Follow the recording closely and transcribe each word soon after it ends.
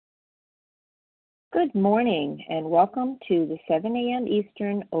Good morning and welcome to the 7 a.m.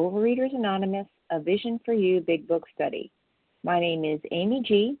 Eastern Overeaters Anonymous, A Vision for You Big Book Study. My name is Amy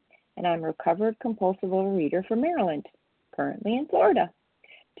G. and I'm a recovered compulsive overeater from Maryland, currently in Florida.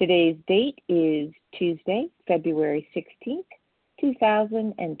 Today's date is Tuesday, February 16th,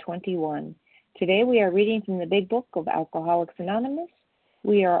 2021. Today we are reading from the Big Book of Alcoholics Anonymous.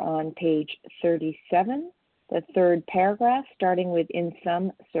 We are on page 37, the third paragraph, starting with In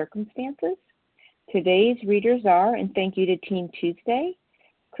Some Circumstances. Today's readers are, and thank you to Team Tuesday,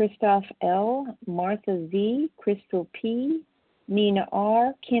 Christoph L., Martha Z., Crystal P., Nina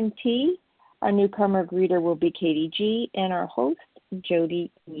R., Kim T. Our newcomer reader will be Katie G., and our host,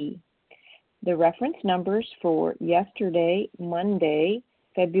 Jody E. The reference numbers for yesterday, Monday,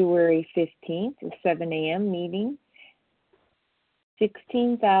 February 15th, the 7 a.m. meeting,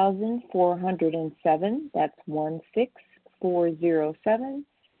 16,407, that's 16407.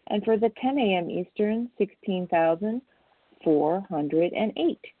 And for the 10 a.m. Eastern,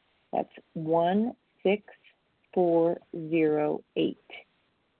 16,408. That's 16408.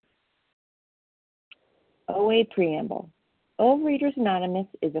 OA Preamble. Overeaters Anonymous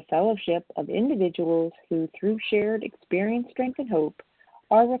is a fellowship of individuals who, through shared experience, strength, and hope,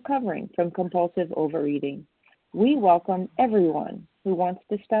 are recovering from compulsive overeating. We welcome everyone who wants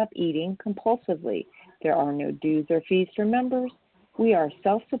to stop eating compulsively. There are no dues or fees for members. We are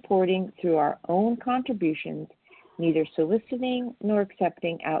self-supporting through our own contributions, neither soliciting nor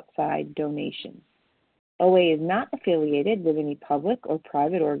accepting outside donations. OA is not affiliated with any public or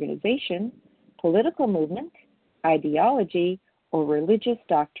private organization, political movement, ideology, or religious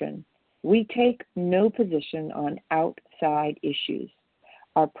doctrine. We take no position on outside issues.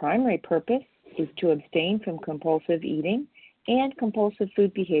 Our primary purpose is to abstain from compulsive eating and compulsive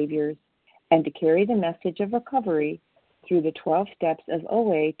food behaviors and to carry the message of recovery through the 12 steps of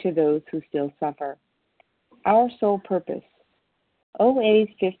OA to those who still suffer. Our sole purpose. OA's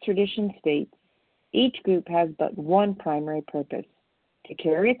fifth tradition states, each group has but one primary purpose, to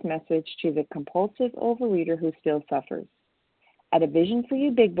carry its message to the compulsive overeater who still suffers. At A Vision for You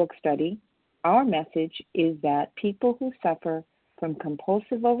Big Book Study, our message is that people who suffer from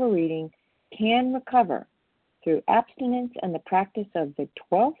compulsive overeating can recover through abstinence and the practice of the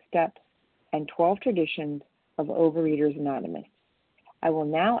 12 steps and 12 traditions of Overeaters Anonymous. I will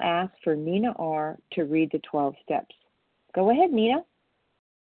now ask for Nina R. to read the 12 steps. Go ahead, Nina.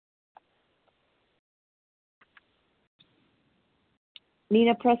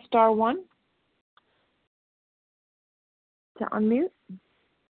 Nina, press star 1 to unmute.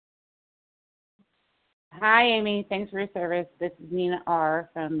 Hi, Amy. Thanks for your service. This is Nina R.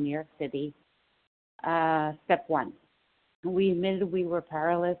 from New York City. Step 1. We admitted we were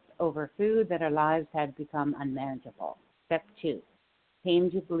powerless over food, that our lives had become unmanageable. Step 2.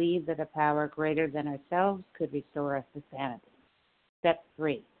 Came to believe that a power greater than ourselves could restore us to sanity. Step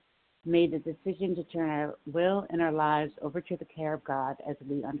 3. Made the decision to turn our will and our lives over to the care of God as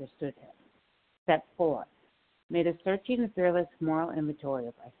we understood Him. Step 4. Made a searching and fearless moral inventory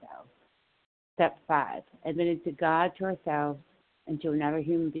of ourselves. Step 5. Admitted to God, to ourselves, and to another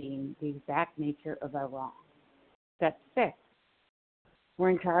human being the exact nature of our wrong. Step 6. We're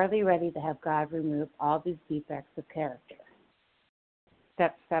entirely ready to have God remove all these defects of character.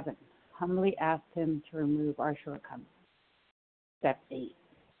 Step 7. Humbly asked Him to remove our shortcomings. Step 8.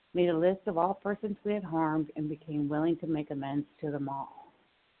 Made a list of all persons we had harmed and became willing to make amends to them all.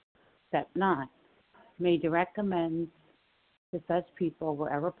 Step 9. Made direct amends to such people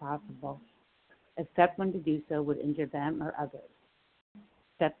wherever possible, except when to do so would injure them or others.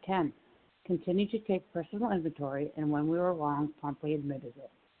 Step 10. Continued to take personal inventory, and when we were wrong, promptly admitted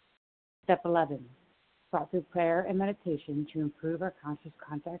it. Step 11. Sought through prayer and meditation to improve our conscious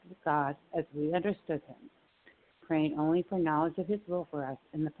contact with God as we understood Him, praying only for knowledge of His will for us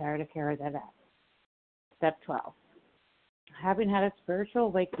and the power to carry that out. Step 12. Having had a spiritual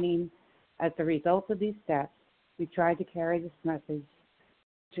awakening as the result of these steps, we tried to carry this message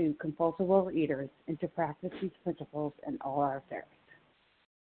to compulsive overeaters and to practice these principles in all our affairs.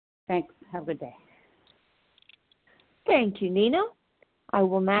 Thanks. Have a good day. Thank you, Nina. I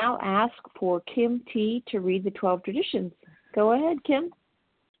will now ask for Kim T. to read the 12 traditions. Go ahead, Kim.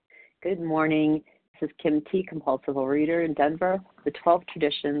 Good morning. This is Kim T., compulsive overeater in Denver. The 12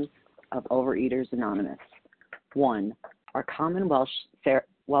 traditions of Overeaters Anonymous. 1. Our common welfare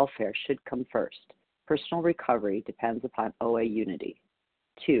should come first. Personal recovery depends upon OA unity.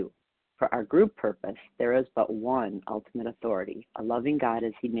 2. For our group purpose, there is but one ultimate authority, a loving God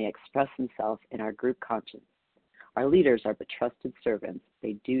as He may express Himself in our group conscience. Our leaders are but trusted servants.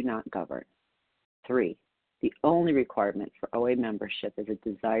 They do not govern. 3. The only requirement for OA membership is a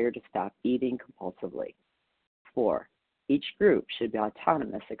desire to stop eating compulsively. 4. Each group should be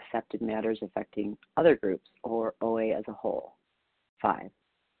autonomous except in matters affecting other groups or OA as a whole. 5.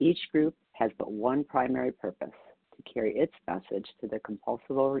 Each group has but one primary purpose, to carry its message to the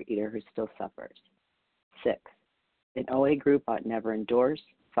compulsive overeater who still suffers. 6. An OA group ought never endorse,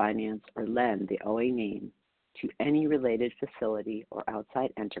 finance, or lend the OA name to any related facility or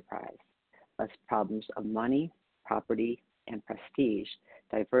outside enterprise, lest problems of money, property, and prestige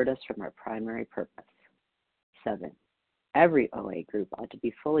divert us from our primary purpose. 7. Every OA group ought to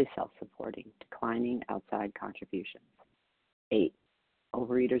be fully self-supporting, declining outside contributions. 8.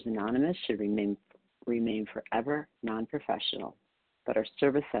 Overeaters Anonymous should remain forever non-professional, but our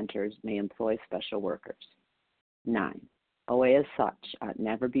service centers may employ special workers. 9. OA as such ought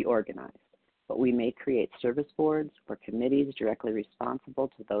never be organized, but we may create service boards or committees directly responsible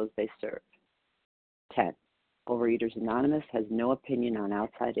to those they serve. 10. Overeaters Anonymous has no opinion on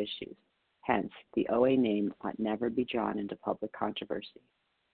outside issues. Hence, the OA name ought never be drawn into public controversy.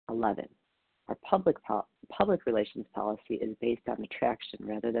 11. Our public relations policy is based on attraction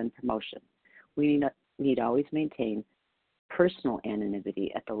rather than promotion. We need always maintain personal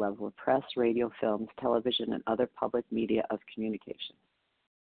anonymity at the level of press, radio, films, television, and other public media of communication.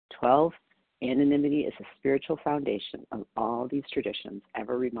 12. Anonymity is the spiritual foundation of all these traditions,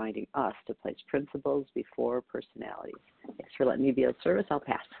 ever reminding us to place principles before personalities. Thanks for letting me be of service. I'll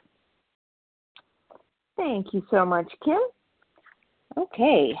pass. Thank you so much, Kim.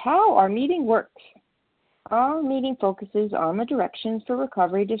 Okay, how our meeting works. Our meeting focuses on the directions for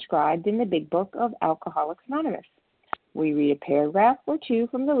recovery described in the Big Book of Alcoholics Anonymous. We read a paragraph or two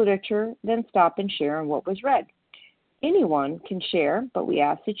from the literature, then stop and share on what was read. Anyone can share, but we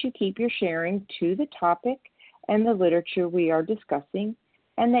ask that you keep your sharing to the topic and the literature we are discussing,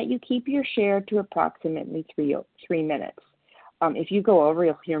 and that you keep your share to approximately 3 minutes. If you go over,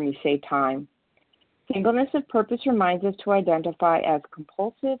 you'll hear me say time. Singleness of purpose reminds us to identify as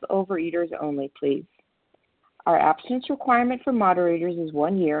compulsive overeaters only, please. Our abstinence requirement for moderators is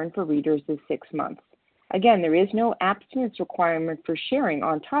 1 year and for readers is 6 months. Again, there is no abstinence requirement for sharing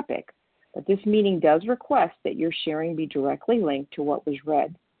on topic, but this meeting does request that your sharing be directly linked to what was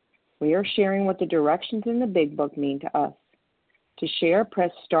read. We are sharing what the directions in the Big Book mean to us. To share,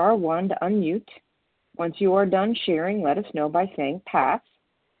 press star 1 to unmute. Once you are done sharing, let us know by saying pass.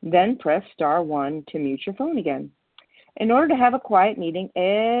 Then press star 1 to mute your phone again. In order to have a quiet meeting,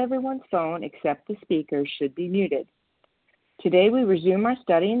 everyone's phone except the speaker should be muted. Today we resume our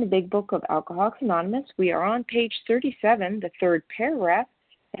study in the Big Book of Alcoholics Anonymous. We are on page 37, the third paragraph,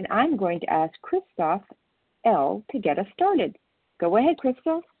 and I'm going to ask Christoph L. to get us started. Go ahead,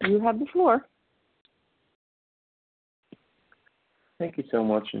 Christoph. You have the floor. Thank you so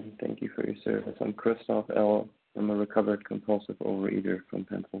much, and thank you for your service. I'm Christoph L. I'm a recovered compulsive overeater from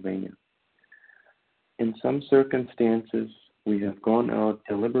Pennsylvania. In some circumstances, we have gone out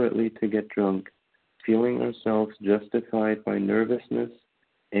deliberately to get drunk, feeling ourselves justified by nervousness,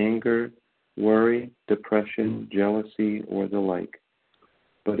 anger, worry, depression, jealousy, or the like.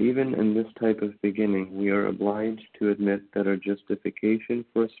 But even in this type of beginning, we are obliged to admit that our justification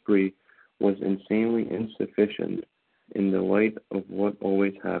for a spree was insanely insufficient in the light of what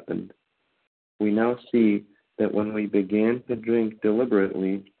always happened. We now see that when we began to drink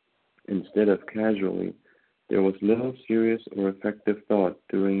deliberately instead of casually, there was little serious or effective thought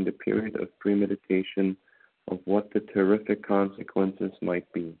during the period of premeditation of what the terrific consequences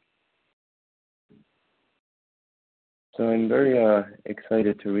might be. So I'm very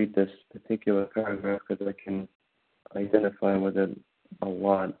excited to read this particular paragraph because I can identify with it a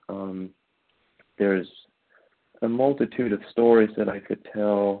lot. There's a multitude of stories that I could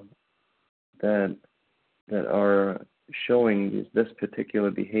tell that are showing this particular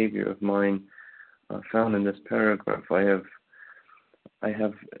behavior of mine found in this paragraph. I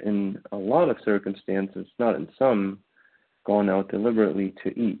have in a lot of circumstances, not in some, gone out deliberately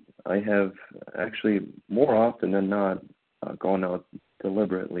to eat. I have actually more often than not gone out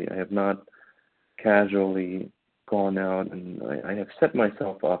deliberately. I have not casually gone out, and I have set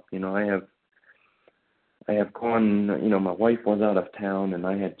myself up. I have gone, my wife was out of town, and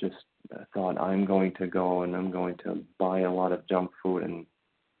I had just thought I'm going to go and I'm going to buy a lot of junk food,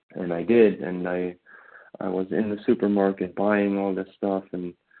 and I did, and I was in the supermarket buying all this stuff,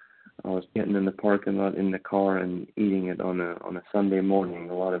 and I was getting in the parking lot in the car and eating it on a Sunday morning,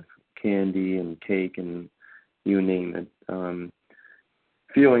 a lot of candy and cake and you name it,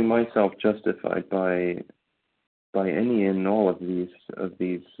 feeling myself justified by any and all of these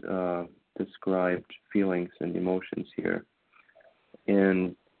described feelings and emotions here.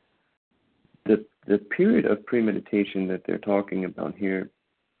 And the period of premeditation that they're talking about here,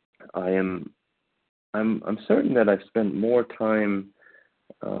 I'm certain that I've spent more time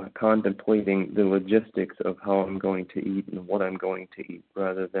contemplating the logistics of how I'm going to eat and what I'm going to eat,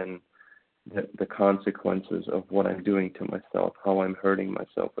 rather than the consequences of what I'm doing to myself, how I'm hurting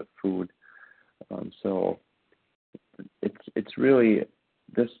myself with food. So it's really,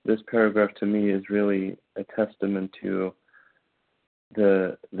 this paragraph to me is really a testament to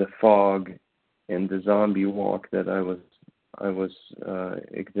the fog and the zombie walk that I was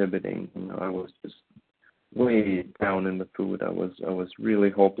exhibiting. I was just way down in the food. I was really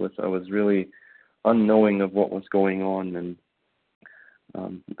hopeless. I was really unknowing of what was going on. And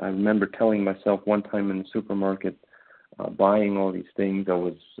I remember telling myself one time in the supermarket, buying all these things, I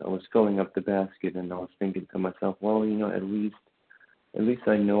was filling up the basket, and I was thinking to myself, well, at least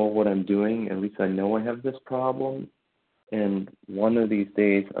I know what I'm doing. At least I know I have this problem, and one of these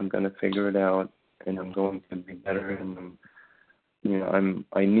days I'm going to figure it out, and I'm going to be better. And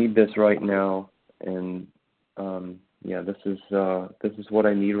I need this right now, and this is what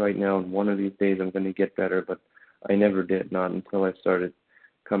I need right now. And one of these days I'm going to get better, but I never did, not until I started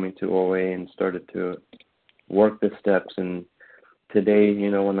coming to OA and started to work the steps. And today,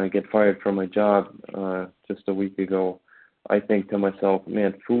 when I get fired from my job just a week ago, I think to myself,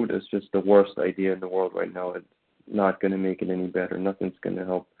 man, food is just the worst idea in the world right now. It's not going to make it any better. Nothing's going to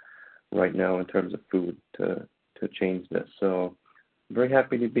help right now in terms of food to change this. So I'm very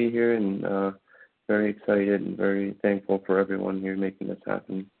happy to be here, and very excited and very thankful for everyone here making this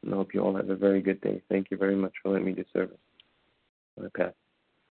happen. And I hope you all have a very good day. Thank you very much for letting me do service. Okay.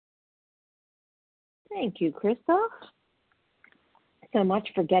 Thank you, Christoph, so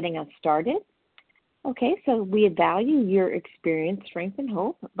much for getting us started. Okay, so we value your experience, strength, and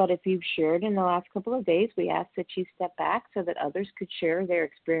hope, but if you've shared in the last couple of days, we ask that you step back so that others could share their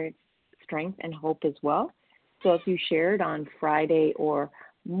experience, strength, and hope as well. So if you shared on Friday or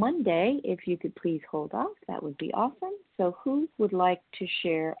Monday, if you could please hold off, that would be awesome. So who would like to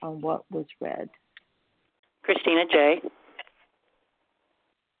share on what was read? Christina J.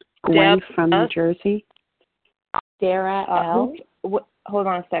 Gwen from New Jersey. Sarah L. Hold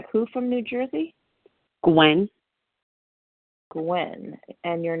on a sec. Who from New Jersey? Gwen. Gwen.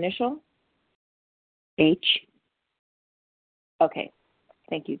 And your initial? H. Okay.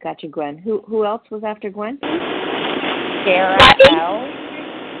 Thank you. Got you, Gwen. Who else was after Gwen? Sarah L.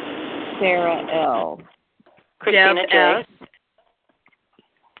 Sarah L. Christina J.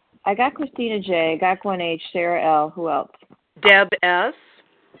 I got Christina J. I got Gwen H. Sarah L. Who else? Deb S.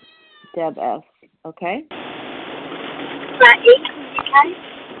 Deb S. Okay.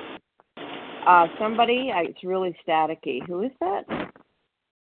 Somebody, it's really staticky. Who is that?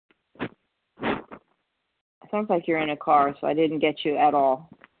 Sounds like you're in a car, so I didn't get you at all.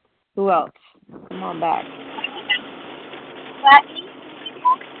 Who else? Come on back.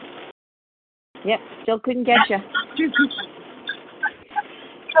 Yep, still couldn't get you.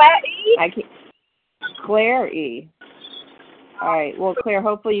 Claire E. All right, well, Claire,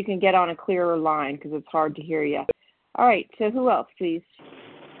 hopefully you can get on a clearer line because it's hard to hear you. All right, so who else, please?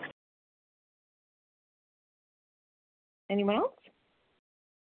 Anyone else?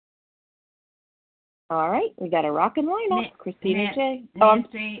 All right, we got a rockin' lineup. Christina J.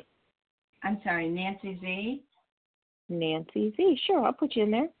 Nancy Z. Nancy Z. Sure, I'll put you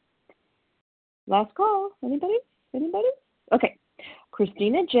in there. Last call. Anybody? Okay.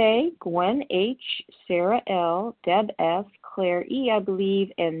 Christina J., Gwen H., Sarah L., Deb S., Claire E., I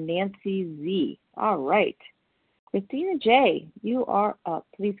believe, and Nancy Z. All right. Christina J., you are up.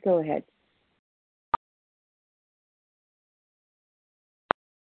 Please go ahead.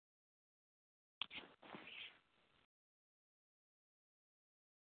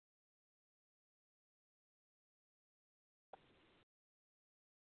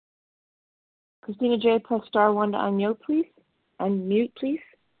 Christina J., press *1 to unmute, please. Unmute, please.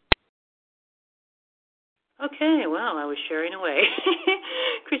 Okay, well, I was sharing away.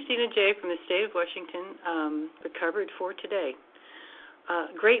 Christina J. from the state of Washington, recovered for today.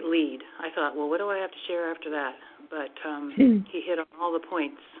 Great lead. I thought, well, what do I have to share after that? But he hit on all the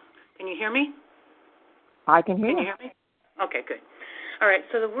points. Can you hear me? I can hear you. Can you hear me? Okay, good. All right,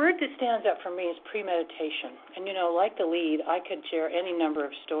 so the word that stands out for me is premeditation. And, like the lead, I could share any number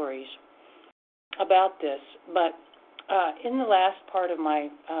of stories about this, but in the last part of my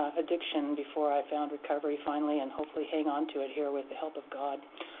addiction, before I found recovery finally and hopefully hang on to it here with the help of God,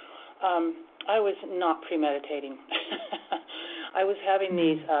 I was not premeditating. I was having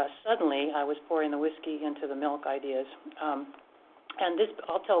these, suddenly I was pouring the whiskey into the milk ideas. And this,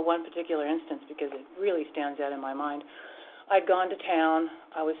 I'll tell one particular instance because it really stands out in my mind. I'd gone to town.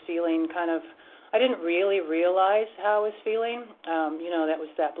 I was feeling I didn't really realize how I was feeling. That was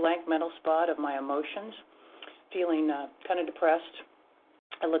that blank mental spot of my emotions, feeling kind of depressed.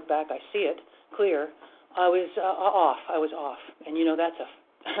 I look back, I see it clear. I was off. I was off. And that's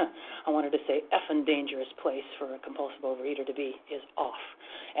I wanted to say effing dangerous place for a compulsive overeater to be, is off,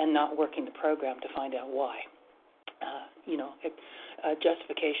 and not working the program to find out why.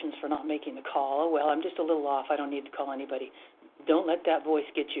 Justifications for not making the call. Oh, well, I'm just a little off. I don't need to call anybody. Don't let that voice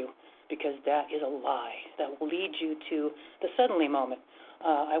get you, because that is a lie. That will lead you to the suddenly moment.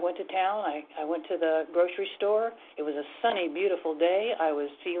 I went to town. I went to the grocery store. It was a sunny, beautiful day. I was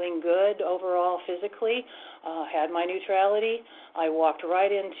feeling good overall physically, had my neutrality. I walked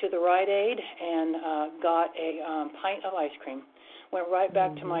right into the Rite Aid and got a pint of ice cream. Went right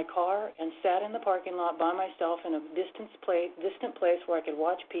back to my car and sat in the parking lot by myself in a distant place where I could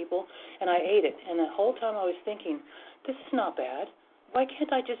watch people, and I ate it. And the whole time I was thinking, this is not bad. Why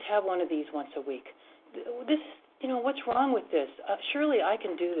can't I just have one of these once a week? What's wrong with this? Surely I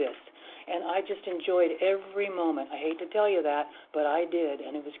can do this. And I just enjoyed every moment. I hate to tell you that, but I did.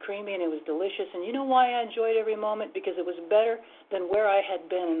 And it was creamy and it was delicious. And you know why I enjoyed every moment? Because it was better than where I had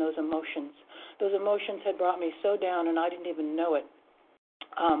been in those emotions. Those emotions had brought me so down, and I didn't even know it.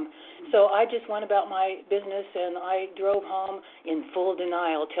 So I just went about my business, and I drove home in full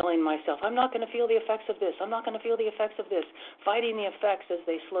denial, telling myself, I'm not going to feel the effects of this. I'm not going to feel the effects of this, fighting the effects as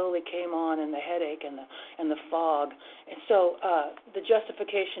they slowly came on, and the headache and the fog. And so the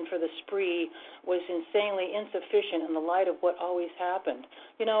justification for the spree was insanely insufficient in the light of what always happened.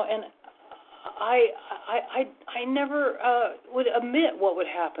 And I never would admit what would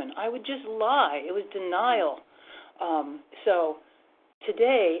happen. I would just lie. It was denial. So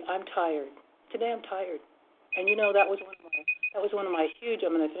today I'm tired. And that was one of my huge.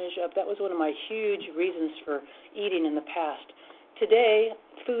 I'm going to finish up. That was one of my huge reasons for eating in the past. Today,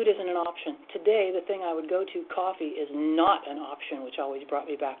 food isn't an option. Today, the thing I would go to, coffee, is not an option, which always brought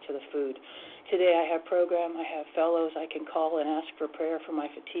me back to the food. Today, I have program, I have fellows I can call and ask for prayer for my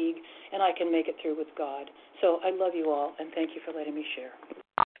fatigue, and I can make it through with God. So I love you all, and thank you for letting me share.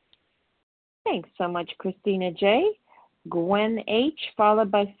 Thanks so much, Christina J. Gwen H.,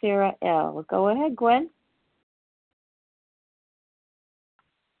 followed by Sarah L. Go ahead, Gwen.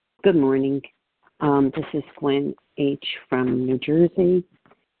 Good morning. This is Gwen H. from New Jersey.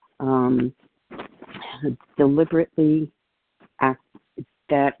 Deliberately,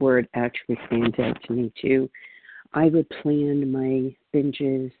 that word actually stands out to me too. I would plan my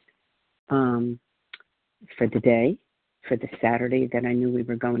binges for the day, for the Saturday that I knew we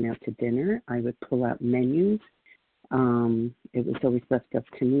were going out to dinner. I would pull out menus. It was always left up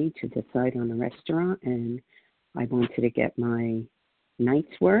to me to decide on a restaurant, and I wanted to get my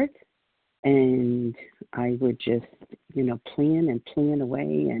night's worth, and I would just, plan and plan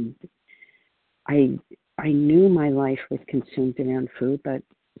away, and I knew my life was consumed around food, but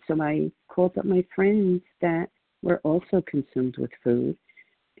so I called up my friends that were also consumed with food,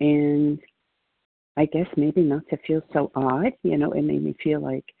 and I guess maybe not to feel so odd, it made me feel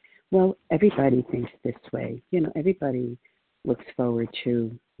like, well, everybody thinks this way. Everybody looks forward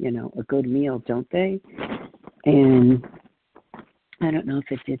to, a good meal, don't they? And I don't know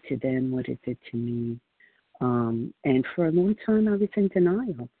if it did to them what it did to me. And for a long time, I was in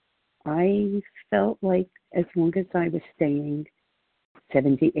denial. I felt like as long as I was staying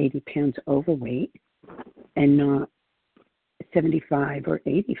 70, 80 pounds overweight and not 75 or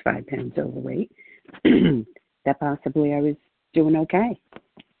 85 pounds overweight, that possibly I was doing okay.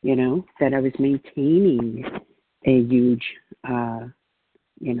 That I was maintaining a huge,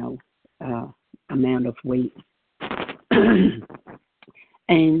 amount of weight.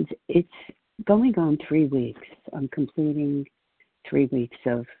 And it's going on 3 weeks. I'm completing 3 weeks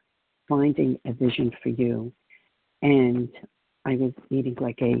of finding a vision for you. And I was eating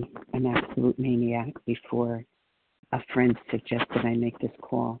like an absolute maniac before a friend suggested I make this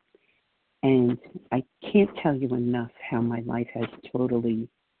call. And I can't tell you enough how my life has totally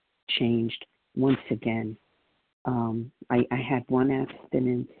changed once again. I had one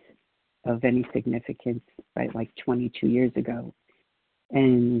abstinence of any significance like 22 years ago,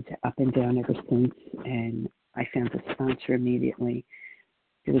 and up and down ever since, and I found a sponsor immediately.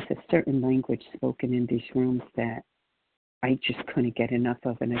 There was a certain language spoken in these rooms that I just couldn't get enough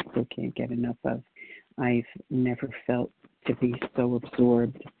of, and I still can't get enough of. I've never felt to be so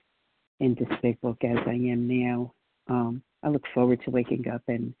absorbed in this big book as I am now. I look forward to waking up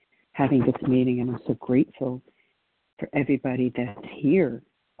and having this meeting, and I'm so grateful for everybody that's here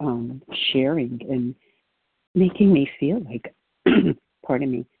sharing and making me feel like,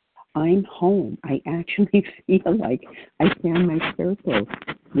 pardon me, I'm home. I actually feel like I found my circle,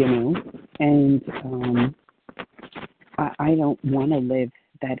 and I don't want to live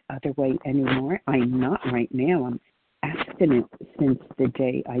that other way anymore. I'm not right now. I'm abstinent since the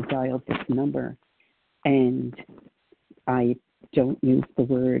day I dialed this number, and I don't use the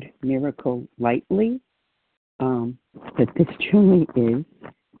word miracle lightly, but this truly is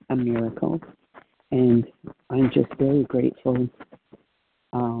a miracle, and I'm just very grateful.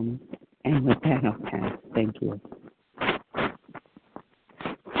 And with that, I'll pass. Thank you.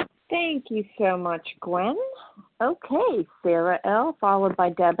 Thank you so much, Gwen. Okay, Sarah L., followed by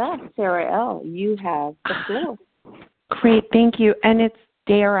Deb S. Sarah L., you have the floor. Great, thank you. And it's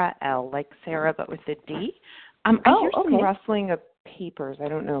Dara L., like Sarah, but with a D. I hear some rustling of papers. I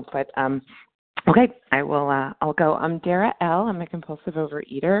don't know, but okay, I will. I'll go. I'm Dara L. I'm a compulsive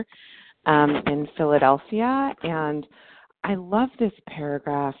overeater in Philadelphia, and I love this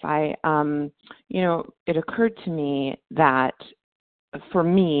paragraph. It occurred to me that for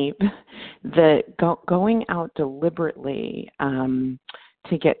me, the going out deliberately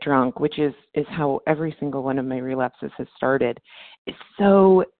to get drunk, which is how every single one of my relapses has started, is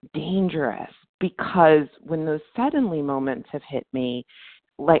so dangerous, because when those suddenly moments have hit me,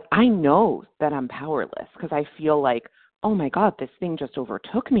 like, I know that I'm powerless, because I feel like, oh my God, this thing just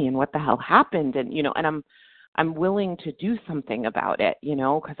overtook me, and what the hell happened? And, and I'm willing to do something about it,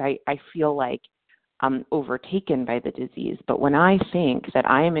 because I feel like I'm overtaken by the disease. But when I think that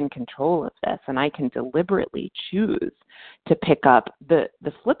I am in control of this and I can deliberately choose to pick up, the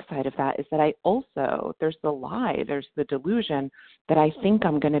flip side of that is that I also, there's the lie, there's the delusion that I think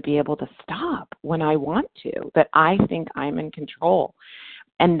I'm going to be able to stop when I want to, that I think I'm in control.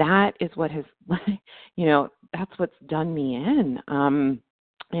 And that is what has, that's what's done me in.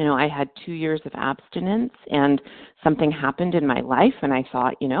 I had 2 years of abstinence, and something happened in my life, and I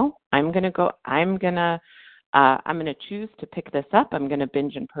thought, I'm going to choose to pick this up. I'm going to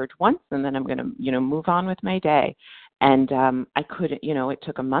binge and purge once, and then I'm going to, move on with my day. And I couldn't, it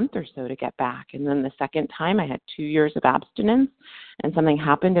took a month or so to get back. And then the second time I had 2 years of abstinence, and something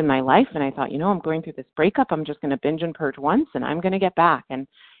happened in my life, and I thought, I'm going through this breakup. I'm just going to binge and purge once, and I'm going to get back. And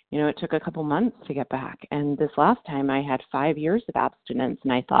it took a couple months to get back. And this last time I had 5 years of abstinence,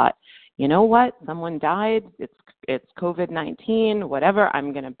 and I thought, you know what? Someone died. It's COVID-19, whatever.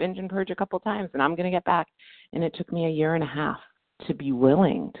 I'm going to binge and purge a couple times, and I'm going to get back. And it took me 1.5 years to be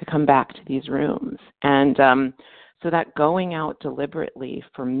willing to come back to these rooms. And so that going out deliberately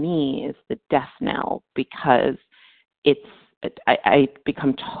for me is the death knell, because I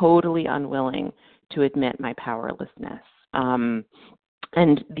become totally unwilling to admit my powerlessness.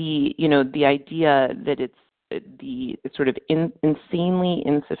 And the idea that it's the sort of insanely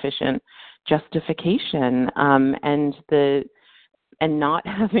insufficient justification, and not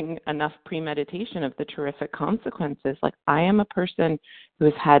having enough premeditation of the terrific consequences. Like, I am a person who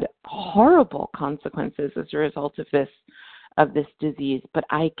has had horrible consequences as a result of this disease, but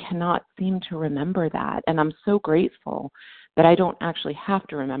I cannot seem to remember that. And I'm so grateful that I don't actually have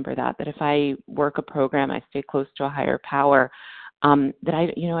to remember that if I work a program, I stay close to a higher power, that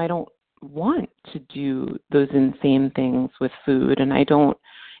I don't want to do those insane things with food, and I don't,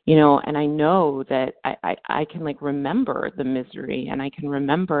 and I know that I can remember the misery, and I can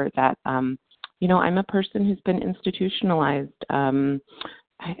remember that, I'm a person who's been institutionalized 16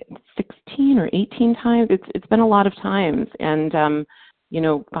 or 18 times. It's been a lot of times, and gone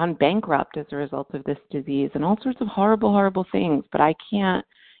bankrupt as a result of this disease, and all sorts of horrible, horrible things. But I can't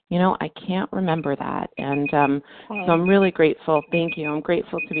remember that. And so I'm really grateful. Thank you. I'm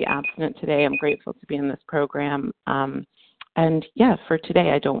grateful to be abstinent today. I'm grateful to be in this program. And yeah, for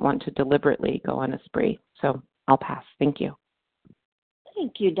today, I don't want to deliberately go on a spree. So I'll pass. Thank you.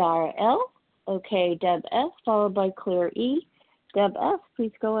 Thank you, Dara L. Okay, Deb S., followed by Claire E. Deb S.,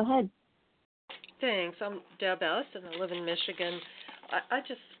 please go ahead. Thanks. I'm Deb S., and I live in Michigan. I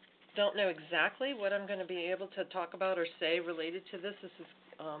just don't know exactly what I'm going to be able to talk about or say related to this. This is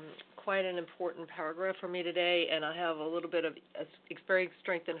quite an important paragraph for me today, and I have a little bit of experience,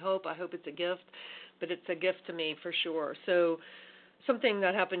 strength, and hope. I hope it's a gift, but it's a gift to me for sure. So something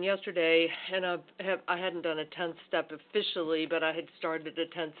that happened yesterday, and I hadn't done a 10th step officially, but I had started a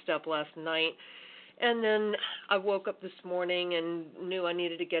 10th step last night. And then I woke up this morning and knew I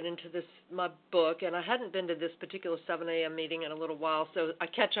needed to get into my book, and I hadn't been to this particular 7 a.m. meeting in a little while, so I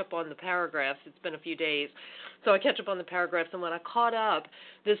catch up on the paragraphs. It's been a few days. So I catch up on the paragraphs, and when I caught up,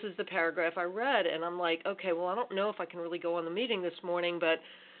 this is the paragraph I read, and I'm like, okay, well, I don't know if I can really go on the meeting this morning, but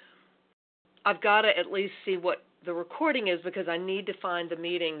I've got to at least see what the recording is because I need to find the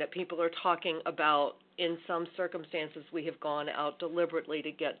meeting that people are talking about. In some circumstances, we have gone out deliberately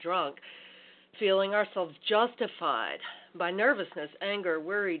to get drunk, feeling ourselves justified by nervousness, anger,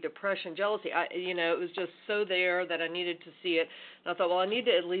 worry, depression, jealousy. It was just so there that I needed to see it. And I thought, well, I need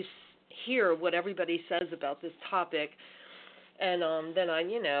to at least hear what everybody says about this topic. And then I,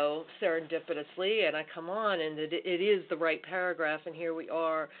 serendipitously, and I come on, and it is the right paragraph, and here we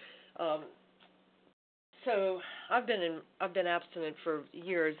are. So I've been abstinent for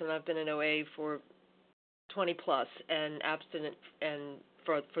years, and I've been in OA for 20 plus, and abstinent and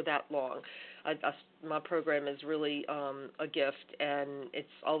for that long. My program is really a gift, and it's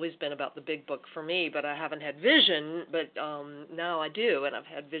always been about the big book for me, but I haven't had vision, but now I do, and I've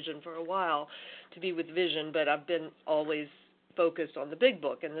had vision for a while to be with vision, but I've been always focused on the big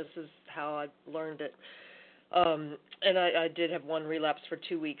book, and this is how I learned it. And I did have one relapse for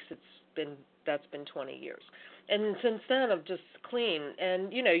 2 weeks. That's been 20 years. And since then, I'm just clean,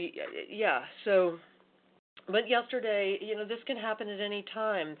 and, so, but yesterday, this can happen at any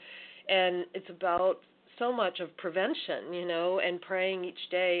time. And it's about so much of prevention, and praying each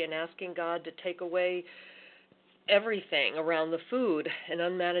day and asking God to take away everything around the food and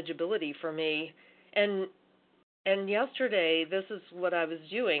unmanageability for me. And yesterday, this is what I was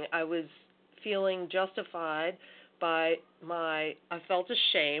doing. I was feeling justified by I felt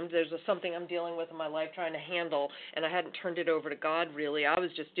ashamed. There's something I'm dealing with in my life trying to handle, and I hadn't turned it over to God really. I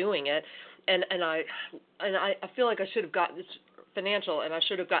was just doing it. And I feel like I should have gotten this financial, and I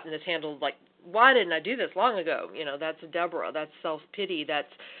should have gotten this handled. Like, why didn't I do this long ago? That's Deborah. That's self-pity. That's,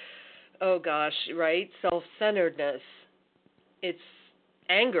 oh gosh, right? Self-centeredness. It's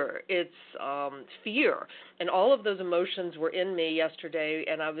anger. It's fear. And all of those emotions were in me yesterday,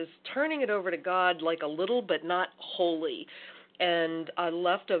 and I was turning it over to God like a little, but not wholly. And I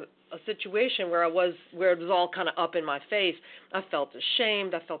left a situation where it was all kind of up in my face. I felt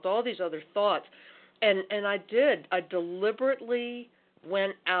ashamed. I felt all these other thoughts. And I did. I deliberately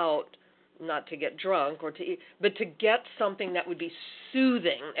went out, not to get drunk or to eat, but to get something that would be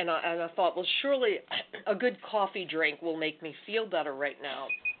soothing. And I thought, well, surely a good coffee drink will make me feel better right now.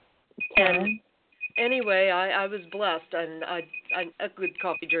 And anyway, I was blessed, and a good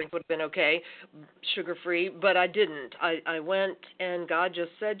coffee drink would have been okay, sugar-free, but I didn't. I went, and God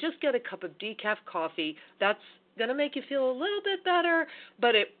just said, just get a cup of decaf coffee. That's going to make you feel a little bit better,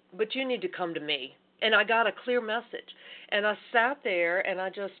 but you need to come to me. And I got a clear message. And I sat there, and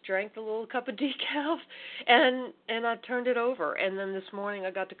I just drank the little cup of decaf, and I turned it over. And then this morning I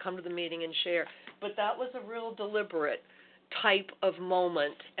got to come to the meeting and share. But that was a real deliberate type of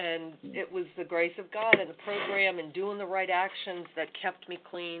moment, and it was the grace of God and the program and doing the right actions that kept me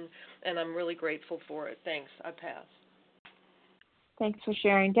clean, and I'm really grateful for it. Thanks. I pass. Thanks for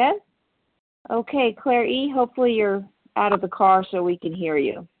sharing, Deb. Okay, Claire E., hopefully you're out of the car so we can hear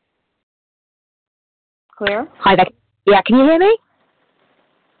you. Claire? Hi there. Yeah, can you hear me?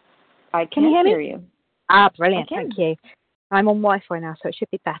 I can hear you. Brilliant. Thank you. I'm on Wi-Fi now, so it should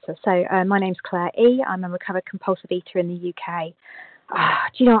be better. So my name's Claire E. I'm a recovered compulsive eater in the UK.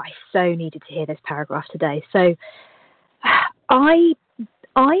 Do you know what? I so needed to hear this paragraph today. So I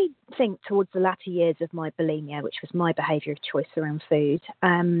think towards the latter years of my bulimia, which was my behaviour of choice around food,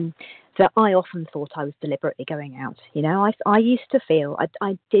 that I often thought I was deliberately going out. I used to feel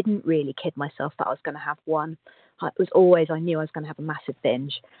I didn't really kid myself that I was going to have one. I knew I was going to have a massive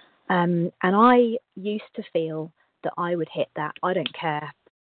binge. And I used to feel that I would hit that I don't care,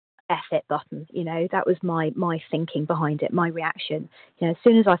 F it button. That was my thinking behind it, my reaction. As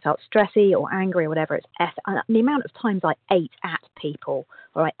soon as I felt stressy or angry or whatever, it's F. And the amount of times I ate at people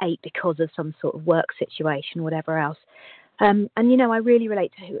or I ate because of some sort of work situation or whatever else. And I really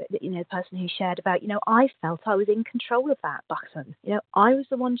relate to the person who shared about, I felt I was in control of that button. I was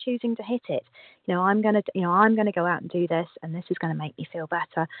the one choosing to hit it. I'm going to go out and do this, and this is going to make me feel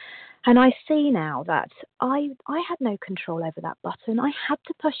better. And I see now that I had no control over that button. I had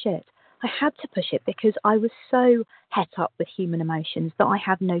to push it. I had to push it because I was so het up with human emotions that I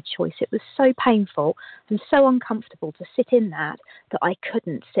had no choice. It was so painful and so uncomfortable to sit in that I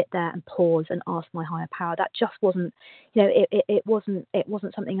couldn't sit there and pause and ask my higher power. That just wasn't, it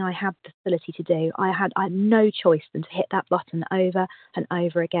wasn't something I had the ability to do. I had no choice than to hit that button over and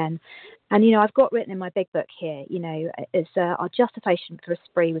over again. And, I've got written in my big book here, our justification for a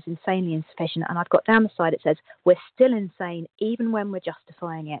spree was insanely insufficient. And I've got down the side, it says, we're still insane even when we're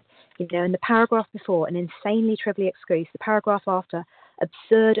justifying it. In the paragraph before, an insanely trivial excuse. The paragraph after,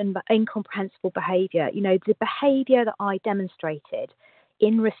 absurd and incomprehensible behaviour. The behaviour that I demonstrated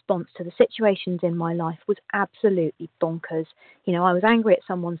in response to the situations in my life was absolutely bonkers. You know, I was angry at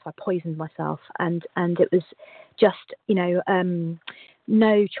someone, so I poisoned myself, and it was just,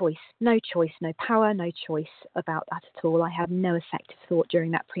 no choice, no power, no choice about that at all. I had no effective thought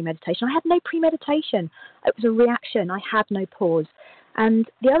during that premeditation. I had no premeditation. It was a reaction. I had no pause. And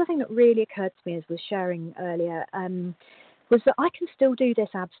the other thing that really occurred to me, as was sharing earlier, was that I can still do this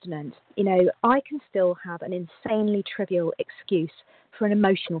abstinence. You know, I can still have an insanely trivial excuse for an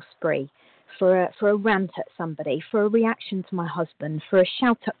emotional spree, for a rant at somebody, for a reaction to my husband, for a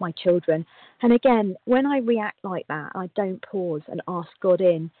shout at my children. And again, when I react like that, I don't pause and ask God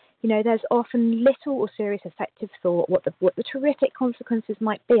in. You know, there's often little or serious effective thought what the terrific consequences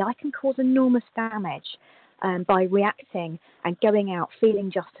might be. I can cause enormous damage by reacting and going out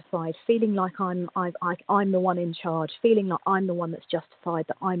feeling justified, feeling like I'm the one in charge, feeling like I'm the one that's justified,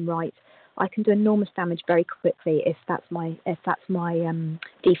 that I'm right. I can do enormous damage very quickly if that's my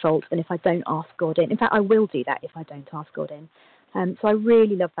default, and if I don't ask God in. In fact, I will do that if I don't ask God in. So I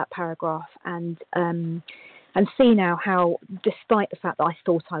really love that paragraph, and see now how, despite the fact that I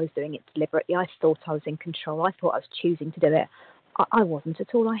thought I was doing it deliberately, I thought I was in control, I thought I was choosing to do it, I wasn't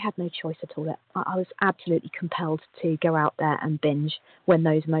at all. I had no choice at all. I was absolutely compelled to go out there and binge when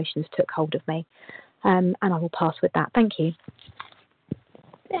those emotions took hold of me. And I will pass with that. Thank you.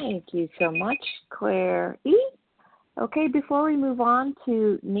 Thank you so much, Claire E. Okay, before we move on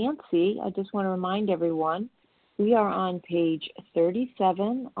to Nancy, I just want to remind everyone, we are on page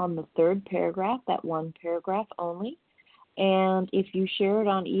 37 on the third paragraph, that one paragraph only. And if you share it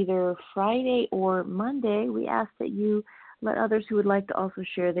on either Friday or Monday, we ask that you let others who would like to also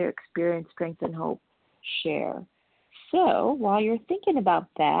share their experience, strength, and hope share. So while you're thinking about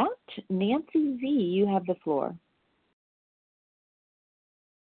that, Nancy Z., you have the floor.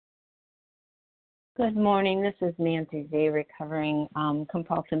 Good morning. This is Nancy Z., recovering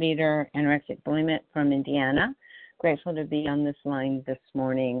compulsive eater, anorexic bulimic from Indiana. Grateful to be on this line this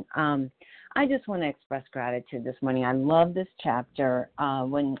morning. I just want to express gratitude this morning. I love this chapter.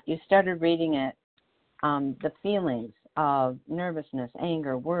 When you started reading it, the feelings of nervousness,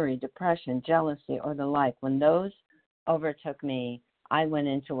 anger, worry, depression, jealousy, or the like, when those overtook me, I went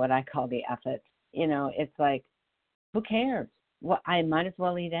into what I call the efforts. You know, it's like, who cares? Well, I might as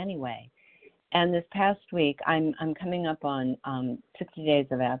well eat anyway. And this past week, I'm coming up on 60 days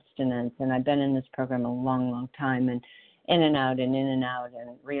of abstinence, and I've been in this program a long, long time, and in and out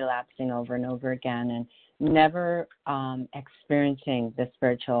and relapsing over and over again, and never experiencing the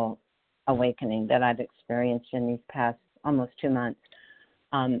spiritual awakening that I've experienced in these past almost 2 months.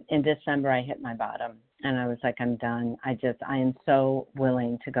 In December, I hit my bottom, and I was like, I'm done. I am so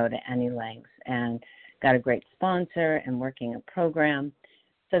willing to go to any lengths, and got a great sponsor and working a program.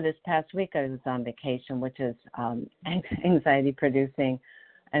 So this past week, I was on vacation, which is anxiety-producing,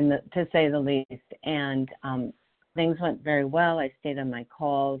 and to say the least. And things went very well. I stayed on my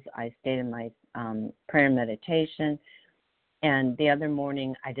calls. I stayed in my prayer and meditation. And the other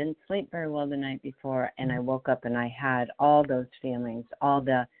morning, I didn't sleep very well the night before, and I woke up and I had all those feelings,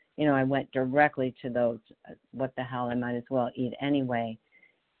 I went directly to those, what the hell, I might as well eat anyway.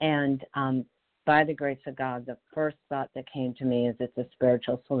 And by the grace of God, the first thought that came to me is it's a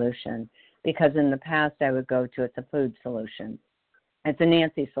spiritual solution, because in the past I would go to, it's a food solution. It's a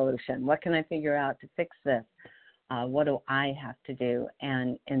Nancy solution. What can I figure out to fix this? What do I have to do?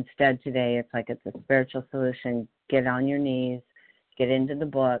 And instead today, it's like it's a spiritual solution. Get on your knees, get into the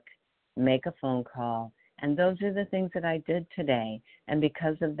book, make a phone call. And those are the things that I did today. And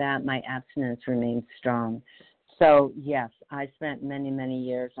because of that, my abstinence remains strong. So, yes, I spent many, many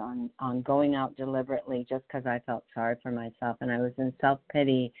years on going out deliberately just because I felt sorry for myself. And I was in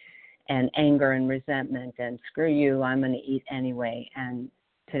self-pity and anger and resentment and screw you, I'm going to eat anyway. And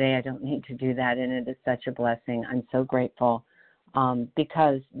today I don't need to do that, and it is such a blessing. I'm so grateful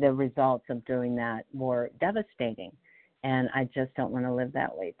because the results of doing that were devastating, and I just don't want to live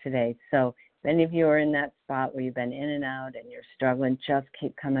that way today. So if any of you are in that spot where you've been in and out and you're struggling, just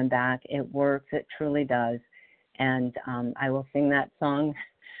keep coming back. It works. It truly does. And I will sing that song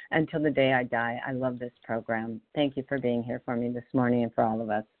until the day I die. I love this program. Thank you for being here for me this morning and for all of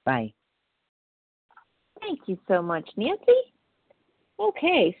us. Bye. Thank you so much, Nancy.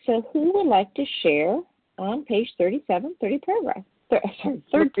 Okay, so who would like to share on page 37, third paragraph?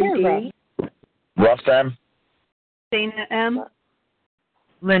 Third paragraph. Russ M. Dana M.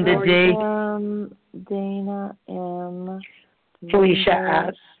 Linda D. Dana M. Felicia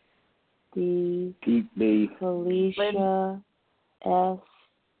S. D. Pete B. Felicia S.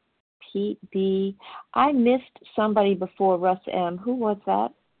 Pete B. I missed somebody before Russ M. Who was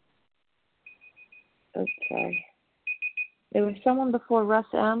that? Okay. There was someone before Russ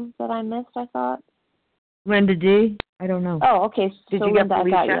M. that I missed, I thought. Linda D. I don't know. Oh, okay. Did so you Linda, get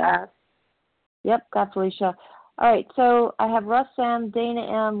Felicia I got you. S? Yep, got Felicia. All right, so I have Russ M.,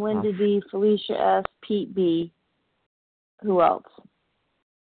 Dana M., Linda D., Felicia S., Pete B. Who else?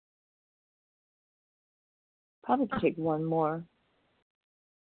 Probably take one more.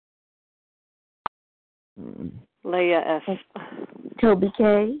 Leah S. Toby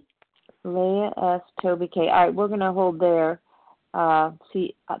K. Leah S. Toby K. All right, we're going to hold there.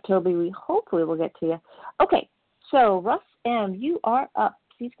 Toby, we hopefully will get to you. Okay, so Russ M., you are up.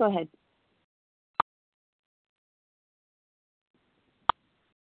 Please go ahead.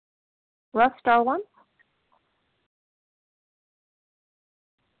 Russ, star one.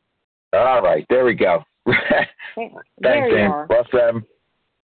 All right, there we go. Thanks, Dan. Russ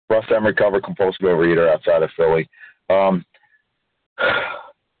M., recovered compulsive overeater outside of Philly. When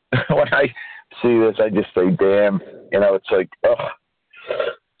I see this, I just say, damn, it's like,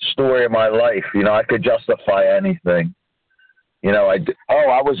 story of my life. I could justify anything.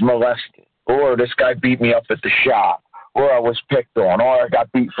 I was molested, or this guy beat me up at the shop, or I was picked on, or I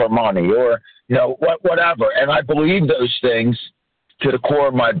got beat for money, or, whatever. And I believe those things to the core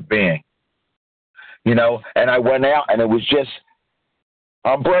of my being, and I went out and it was just,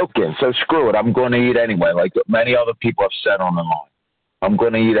 I'm broken, so screw it. I'm going to eat anyway, like many other people have said on the line. I'm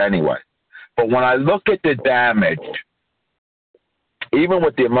going to eat anyway. But when I look at the damage, even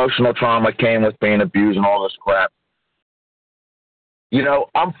with the emotional trauma came with being abused and all this crap,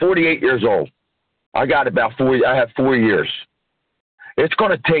 I'm 48 years old. I have 4 years. It's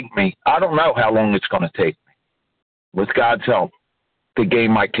going to take me, I don't know how long it's going to take me, with God's help, to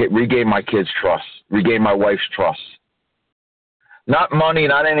regain my kids' trust, regain my wife's trust. Not money,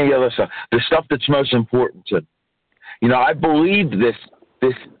 not any other stuff. The stuff that's most important to me. I believe this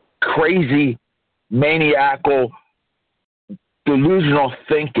crazy, maniacal, delusional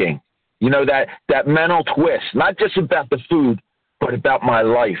thinking, that mental twist, not just about the food, but about my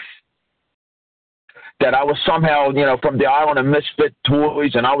life. That I was somehow, from the island of misfit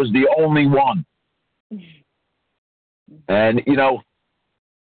toys, and I was the only one. And,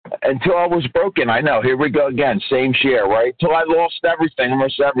 until I was broken, I know, here we go again, same share, right? Till I lost everything,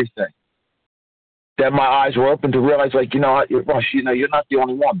 almost everything. Then my eyes were open to realize, like, Rush, you're not the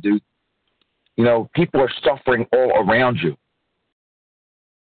only one, dude. People are suffering all around you.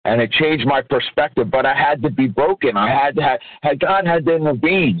 And it changed my perspective, but I had to be broken. God had to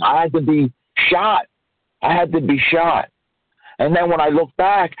intervene. I had to be shot. And then when I look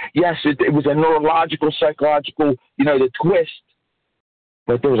back, yes, it was a neurological, psychological, the twist.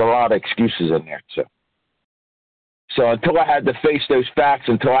 But there was a lot of excuses in there, too. So until I had to face those facts,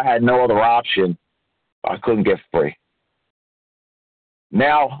 until I had no other option, I couldn't get free.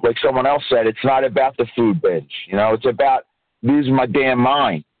 Now, like someone else said, it's not about the food binge. It's about losing my damn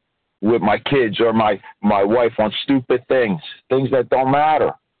mind with my kids or my wife on stupid things that don't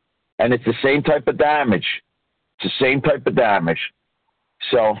matter. And it's the same type of damage.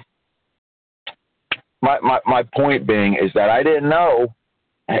 So my point being is that I didn't know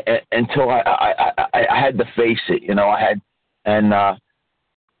until I had to face it.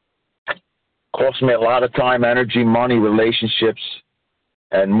 Cost me a lot of time, energy, money, relationships,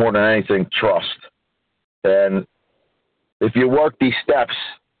 and more than anything, trust. And if you work these steps,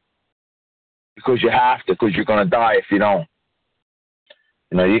 because you have to, because you're going to die if you don't,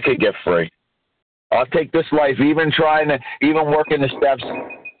 you could get free. I'll take this life, even working the steps,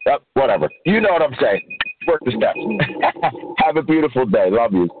 whatever. You know what I'm saying. Work the steps. Have a beautiful day.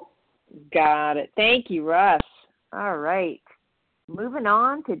 Love you. Got it. Thank you, Russ. All right. Moving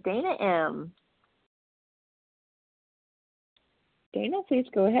on to Dana M. Dana, please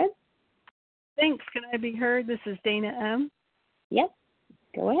go ahead. Thanks. Can I be heard? This is Dana M. Yes.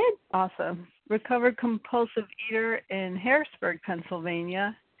 Go ahead. Awesome. Recovered compulsive eater in Harrisburg,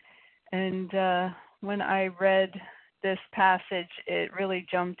 Pennsylvania. And when I read this passage, it really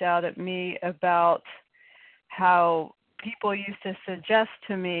jumped out at me about how people used to suggest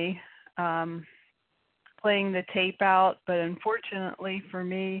to me playing the tape out, but unfortunately for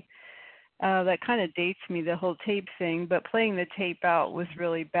me, that kind of dates me, the whole tape thing, but playing the tape out was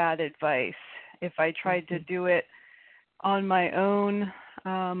really bad advice. If I tried to do it on my own,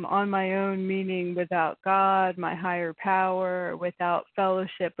 meaning without God, my higher power, without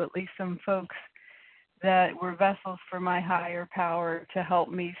fellowship, at least some folks that were vessels for my higher power to help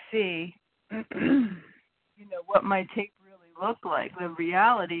me see, what my tape really looked like, the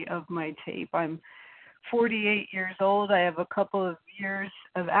reality of my tape. I'm 48 years old. I have a couple of years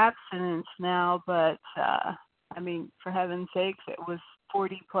of abstinence now, but for heaven's sakes, it was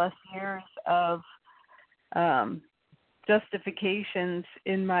 40 plus years of justifications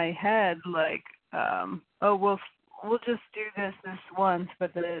in my head, like, oh, we'll just do this once,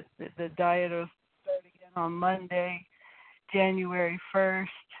 but the diet will start again on Monday, January 1st.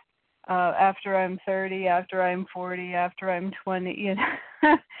 After I'm 30, after I'm 40, after I'm 20,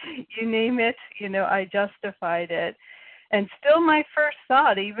 you name it, I justified it. And still my first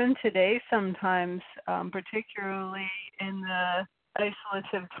thought, even today sometimes, particularly in the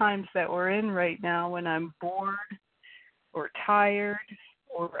isolative times that we're in right now when I'm bored or tired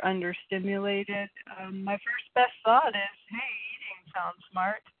or understimulated, my first best thought is, hey, eating sounds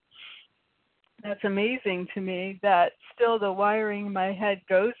smart. That's amazing to me that still the wiring in my head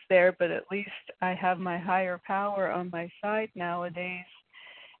goes there, but at least I have my higher power on my side nowadays,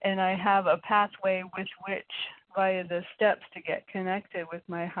 and I have a pathway with which, via the steps, to get connected with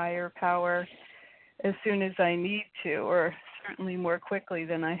my higher power as soon as I need to, or certainly more quickly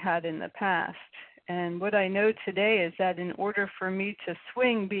than I had in the past. And what I know today is that in order for me to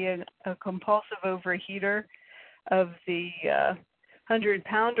swing, be a compulsive overeater of the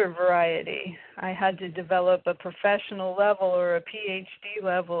 100-pounder variety, I had to develop a professional level or a PhD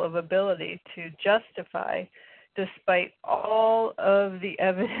level of ability to justify, despite all of the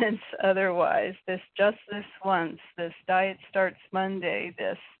evidence otherwise, this once, this diet starts Monday,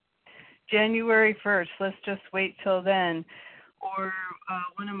 this January 1st, let's just wait till then, or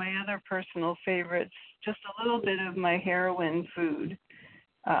one of my other personal favorites, just a little bit of my heroin food.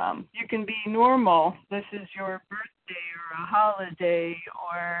 You can be normal. This is your birthday or a holiday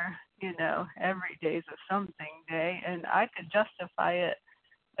or, every day's a something day, and I could justify it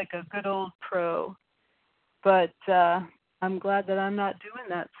like a good old pro. But I'm glad that I'm not doing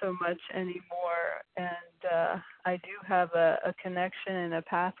that so much anymore, and I do have a connection and a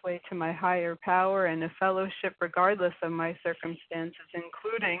pathway to my higher power and a fellowship regardless of my circumstances,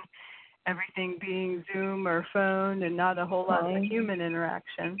 including everything being Zoom or phone and not a whole lot of human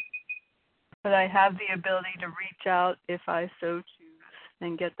interaction. But I have the ability to reach out if I so choose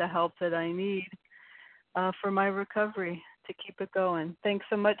and get the help that I need for my recovery to keep it going. Thanks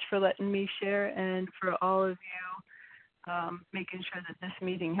so much for letting me share and for all of you making sure that this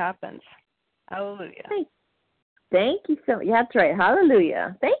meeting happens. Hallelujah. Thank you so much. Yeah, that's right.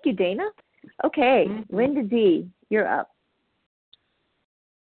 Hallelujah. Thank you, Dana. Okay, Linda D., you're up.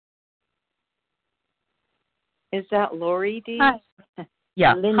 Is that Lori D? Hi.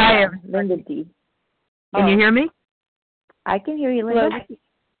 Yeah. Linda, Hi. Linda D. Can you hear me? I can hear you, Linda.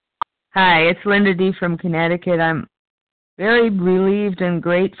 Hi, it's Linda D. from Connecticut. I'm very relieved and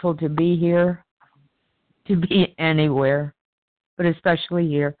grateful to be here, to be anywhere, but especially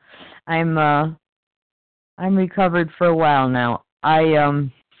here. I'm recovered for a while now. A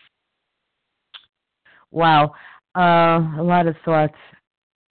lot of thoughts.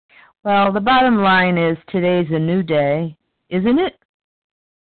 Well, the bottom line is today's a new day, isn't it?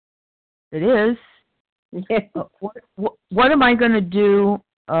 It is. What am I going to do?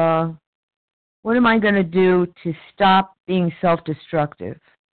 What am I going to do to stop being self-destructive?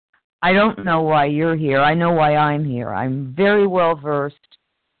 I don't know why you're here. I know why I'm here. I'm very well versed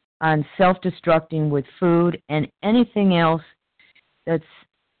on self-destructing with food and anything else that's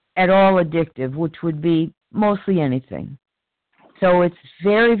at all addictive, which would be mostly anything. So it's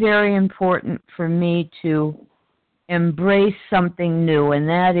very, very important for me to embrace something new, and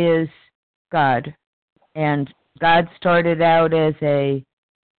that is God. And God started out as a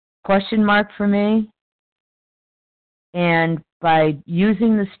question mark for me, and by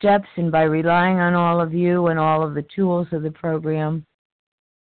using the steps and by relying on all of you and all of the tools of the program,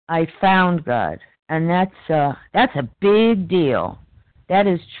 I found God, and that's a big deal. That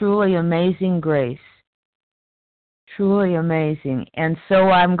is truly amazing grace. Truly amazing. And so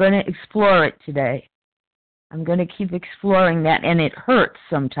I'm going to explore it today. I'm going to keep exploring that, and it hurts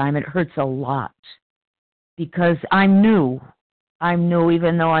sometimes. It hurts a lot because I'm new. I'm new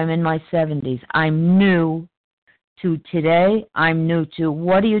even though I'm in my 70s. I'm new to today. I'm new to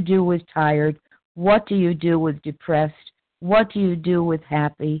what do you do with tired? What do you do with depressed? What do you do with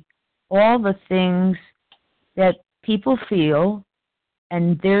happy? All the things that people feel,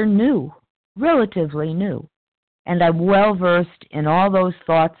 and they're new, relatively new. And I'm well-versed in all those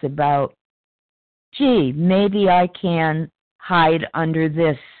thoughts about, gee, maybe I can hide under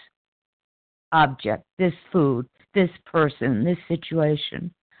this object, this food, this person, this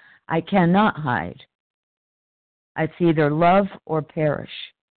situation. I cannot hide. It's either love or perish.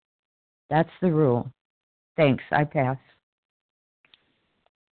 That's the rule. Thanks. I pass.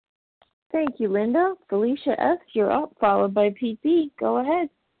 Thank you, Linda. Felicia S., you're up, followed by Pete B. Go ahead.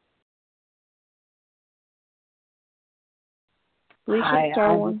 Felicia, Hi,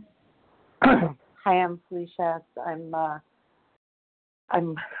 star one. Hi, I'm Felicia.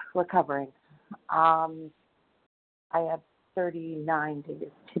 I'm recovering. I have 39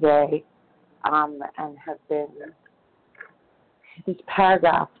 days today, and have been. This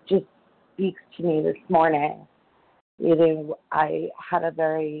paragraph just speaks to me this morning. I had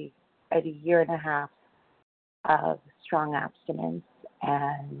a year and a half of strong abstinence,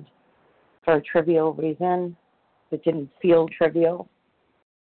 and for a trivial reason that didn't feel trivial,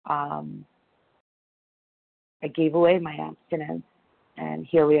 I gave away my abstinence, and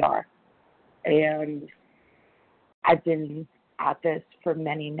here we are. And I've been at this for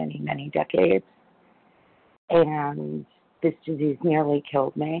many, many, many decades, and this disease nearly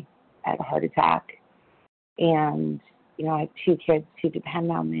killed me. I had a heart attack, and I have 2 kids who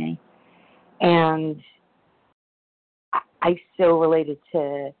depend on me, and I so related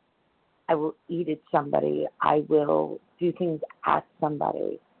to, I will eat at somebody, I will do things at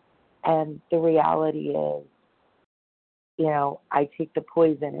somebody, and the reality is, I take the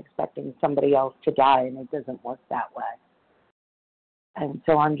poison expecting somebody else to die, and it doesn't work that way. And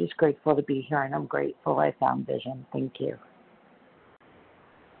so I'm just grateful to be here, and I'm grateful I found vision. Thank you.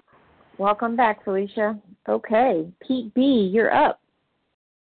 Welcome back, Felicia. Okay, Pete B., you're up.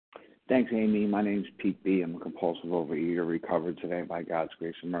 Thanks, Amy. My name's Pete B. I'm a compulsive overeater, recovered today by God's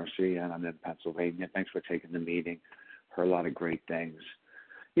grace and mercy, and I'm in Pennsylvania. Thanks for taking the meeting. Heard a lot of great things.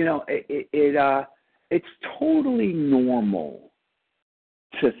 It's totally normal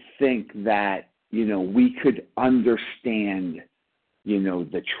to think that, we could understand,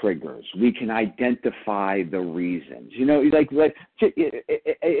 the triggers. We can identify the reasons. It's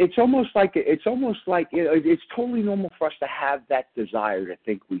totally normal for us to have that desire to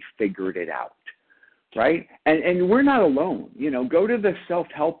think we figured it out, right? And we're not alone. Go to the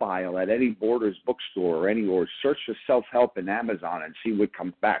self-help aisle at any Borders bookstore or search for self-help in Amazon and see what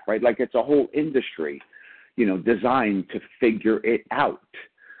comes back, right? Like it's a whole industry, designed to figure it out,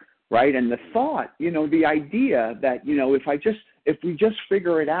 right? And the thought, the idea that, if we just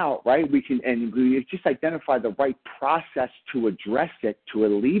figure it out, right, we just identify the right process to address it, to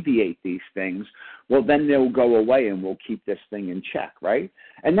alleviate these things, well, then they'll go away and we'll keep this thing in check, right?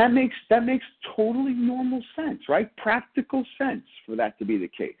 And that makes totally normal sense, right? Practical sense for that to be the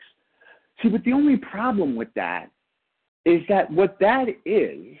case. See, but the only problem with that is that what that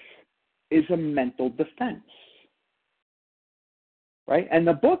is a mental defense, right? And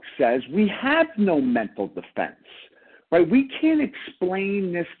the book says we have no mental defense. Right? We can't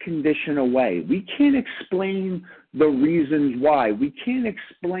explain this condition away. We can't explain the reasons why. We can't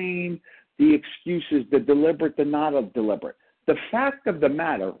explain the excuses, the deliberate, the not deliberate. The fact of the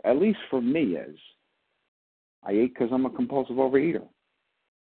matter, at least for me, is I ate because I'm a compulsive overeater.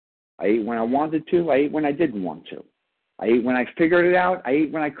 I ate when I wanted to. I ate when I didn't want to. I ate when I figured it out. I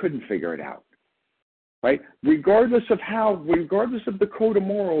ate when I couldn't figure it out. Right? Regardless of the code of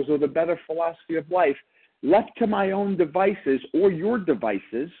morals or the better philosophy of life, left to my own devices or your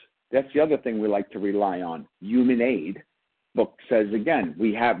devices, that's the other thing we like to rely on, human aid. Book says again,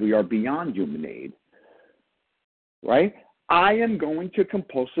 we are beyond human aid, right? I am going to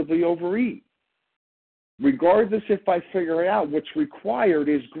compulsively overeat. Regardless if I figure it out, what's required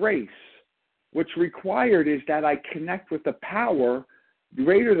is grace. What's required is that I connect with a power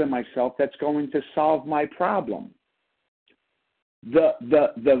greater than myself that's going to solve my problem.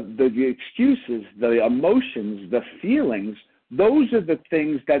 The excuses, the emotions, the feelings, those are the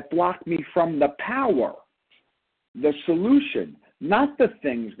things that block me from the power, the solution, not the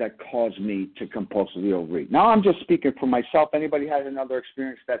things that cause me to compulsively overeat. Now I'm just speaking for myself. Anybody has another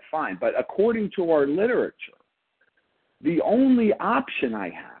experience, that's fine. But according to our literature, the only option I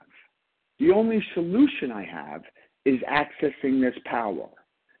have, the only solution I have is accessing this power.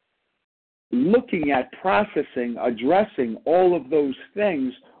 Looking at, processing, addressing all of those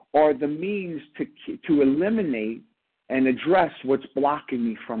things are the means to eliminate and address what's blocking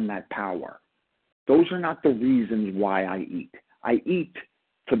me from that power. Those are not the reasons why I eat. I eat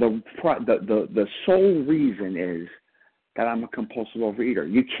for the sole reason is that I'm a compulsive overeater.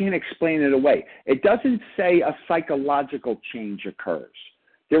 You can't explain it away. It doesn't say a psychological change occurs.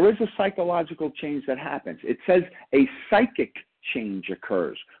 There is a psychological change that happens. It says a psychic change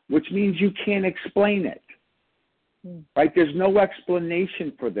occurs, which means you can't explain it. Right? There's no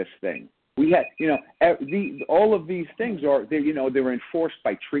explanation for this thing. We had, all of these things they're enforced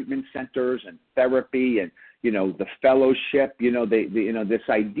by treatment centers and therapy and, the fellowship, this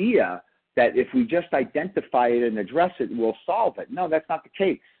idea that if we just identify it and address it, we'll solve it. No, that's not the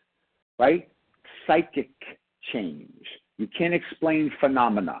case, right? Psychic change. You can't explain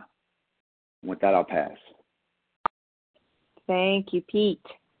phenomena. With that, I'll pass. Thank you, Pete.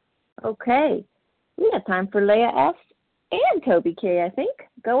 Okay. We have time for Leah S. and Toby K, I think.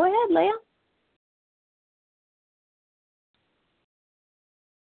 Go ahead, Leah.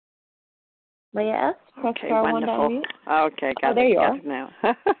 Leah S., press star one to unmute. Okay, got it now.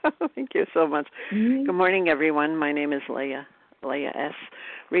 Thank you so much. Mm-hmm. Good morning, everyone. My name is Leah S.,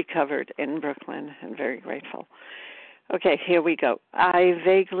 recovered in Brooklyn, and very grateful. Okay, here we go. I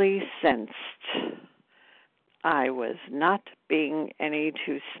vaguely sensed I was not being any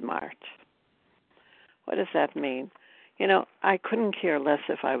too smart. What does that mean? You know, I couldn't care less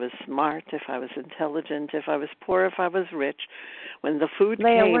if I was smart, if I was intelligent, if I was poor, if I was rich. When the food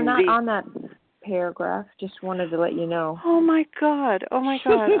Leah, came... we're not on that paragraph. Just wanted to let you know. Oh, my God. I'm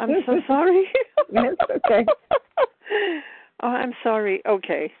so sorry. It's okay. Oh, I'm sorry.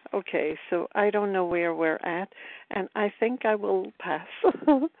 Okay. So I don't know where we're at, and I think I will pass.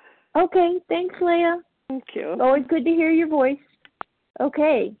 Okay. Thanks, Leah. Thank you. It's always good to hear your voice.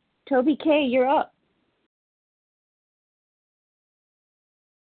 Okay. Toby K., you're up.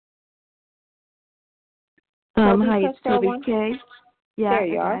 Hi, it's Toby K. Yeah, there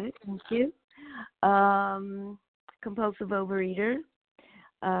you I are. got it. Thank you. Compulsive overeater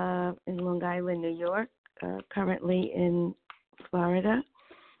in Long Island, New York, currently in Florida.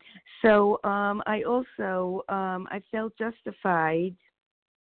 So I also I felt justified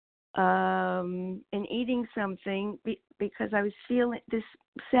in eating something because I was feeling this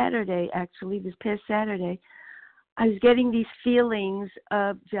past Saturday, I was getting these feelings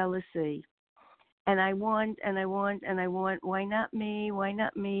of jealousy. And I want. Why not me? Why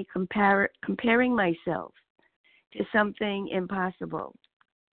not me? Comparing myself to something impossible.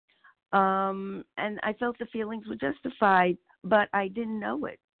 And I felt the feelings were justified, but I didn't know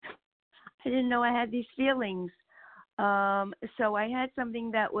it. I didn't know I had these feelings. So I had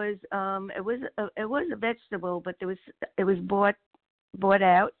something that was it was a vegetable, but it was bought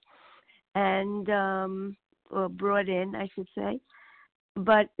out and or brought in, I should say.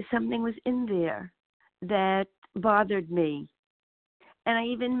 But something was in there that bothered me, and I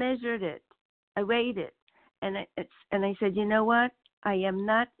even measured it. I weighed it, and I said, you know what? I am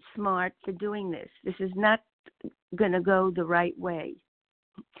not smart for doing this. This is not going to go the right way.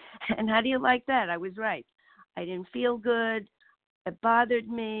 And how do you like that? I was right. I didn't feel good. It bothered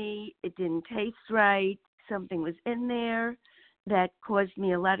me. It didn't taste right. Something was in there that caused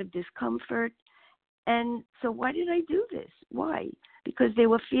me a lot of discomfort. And so why did I do this? Why? Because there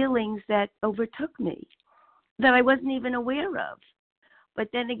were feelings that overtook me that I wasn't even aware of. But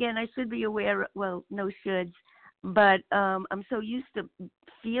then again, I should be aware, well, no shoulds, but I'm so used to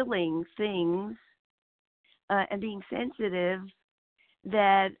feeling things and being sensitive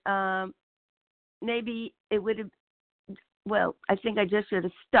that maybe it would have, well, I think I just should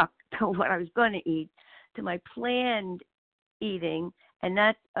have stuck to what I was going to eat, to my planned eating, and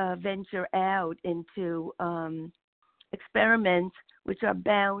not venture out into experiments which are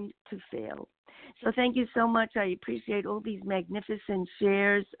bound to fail. So thank you so much. I appreciate all these magnificent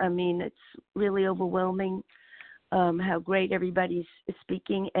shares. I mean, it's really overwhelming how great everybody's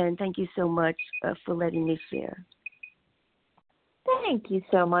speaking, and thank you so much for letting me share. Thank you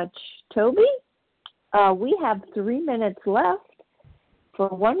so much, Toby. We have 3 minutes left for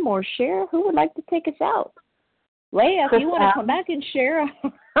one more share. Who would like to take us out? Leah, if you want to come back and share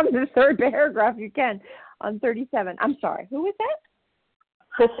on the third paragraph, you can on 37. I'm sorry. Who was that?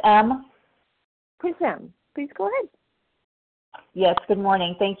 Chris M. Chris M. Please go ahead. Yes, good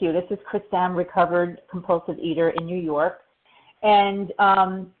morning. Thank you. This is Chris M., recovered compulsive eater in New York. And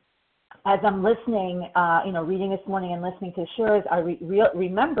as I'm listening, reading this morning and listening to shares, I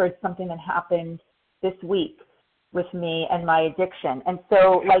remembered something that happened this week with me and my addiction. And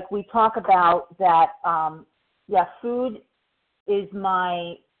so, like we talk about that, food is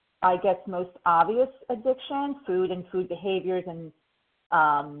my, I guess, most obvious addiction, food and food behaviors and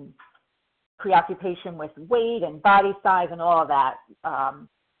preoccupation with weight and body size and all of that.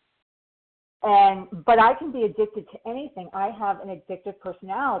 But I can be addicted to anything. I have an addictive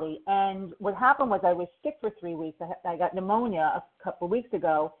personality. And what happened was I was sick for 3 weeks. I got pneumonia a couple of weeks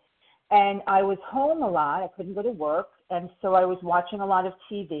ago. And I was home a lot. I couldn't go to work. And so I was watching a lot of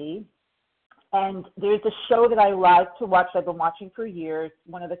TV. And there's a show that I like to watch. I've been watching for years,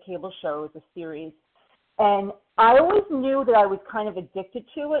 one of the cable shows, a series. And I always knew that I was kind of addicted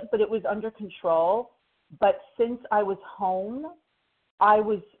to it, but it was under control. But since I was home, I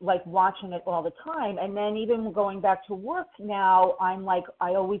was like watching it all the time. And then even going back to work now, I'm like,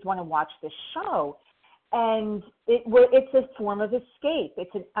 I always want to watch this show. And it's a form of escape.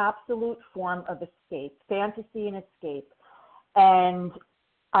 It's an absolute form of escape, fantasy and escape. And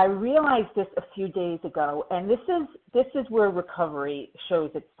I realized this a few days ago, and this is where recovery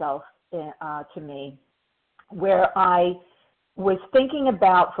shows itself to me, where I was thinking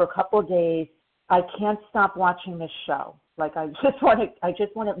about for a couple of days, I can't stop watching this show. Like I just want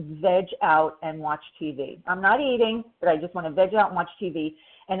to veg out and watch TV. I'm not eating, but I just want to veg out and watch TV.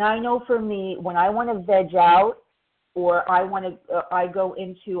 And I know for me, when I want to veg out, or I go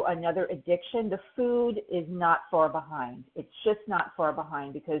into another addiction, the food is not far behind. It's just not far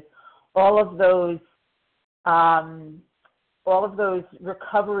behind, because all of those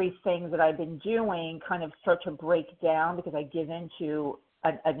recovery things that I've been doing kind of start to break down because I give into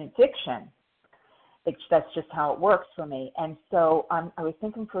an addiction. That's just how it works for me. And so I was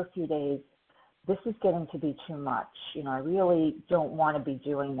thinking for a few days, this is getting to be too much. I really don't want to be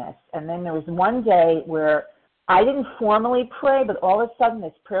doing this. And then there was one day where I didn't formally pray, but all of a sudden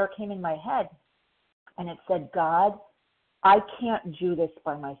this prayer came in my head. And it said, God, I can't do this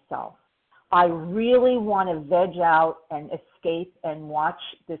by myself. I really want to veg out and escape and watch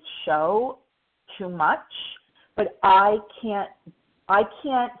this show too much, but I can't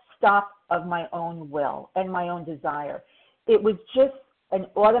stop of my own will and my own desire. It was just an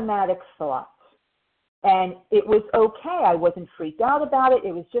automatic thought. And it was okay. I wasn't freaked out about it.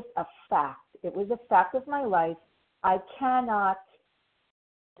 It was just a fact. It was a fact of my life. I cannot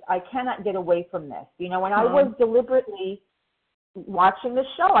get away from this. When I was deliberately watching the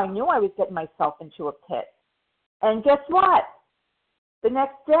show, I knew I was getting myself into a pit. And guess what? The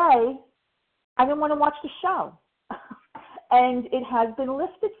next day, I didn't want to watch the show. And it has been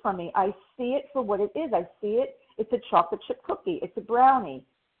lifted from me. I see it for what it is. I see it. It's a chocolate chip cookie. It's a brownie.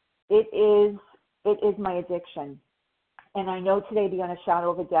 It is my addiction. And I know today, beyond a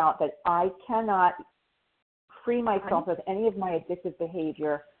shadow of a doubt, that I cannot free myself of any of my addictive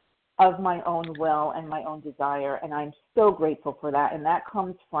behavior of my own will and my own desire. And I'm so grateful for that. And that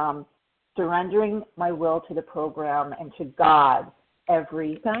comes from surrendering my will to the program and to God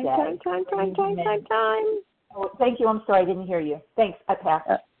every day. Time. Oh, thank you. I'm sorry, I didn't hear you. Thanks. I passed.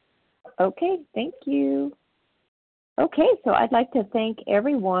 Okay, thank you. Okay, so I'd like to thank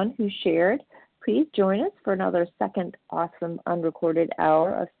everyone who shared. Please join us for another second awesome unrecorded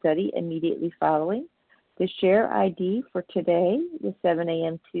hour of study immediately following. The share ID for today is 7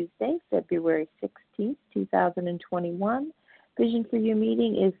 a.m. Tuesday, February 16th, 2021. Vision for your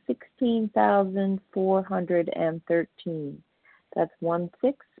meeting is 16,413. That's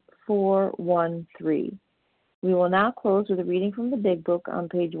 16413. We will now close with a reading from the Big Book on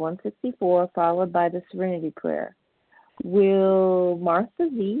page 164, followed by the Serenity Prayer. Will Martha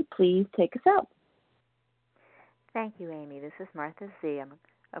Z. please take us out? Thank you, Amy. This is Martha Z. I'm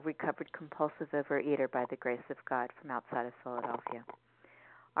a recovered compulsive overeater by the grace of God from outside of Philadelphia.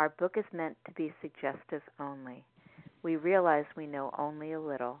 Our book is meant to be suggestive only. We realize we know only a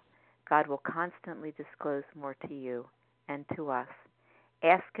little. God will constantly disclose more to you and to us.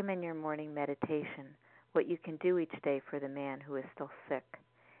 Ask Him in your morning meditation what you can do each day for the man who is still sick.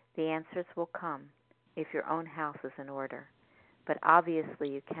 The answers will come if your own house is in order. But obviously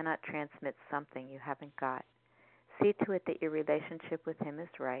you cannot transmit something you haven't got. See to it that your relationship with Him is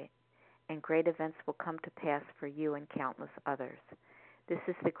right, and great events will come to pass for you and countless others. This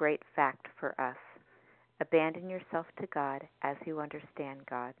is the great fact for us. Abandon yourself to God as you understand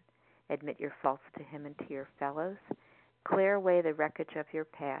God. Admit your faults to Him and to your fellows. Clear away the wreckage of your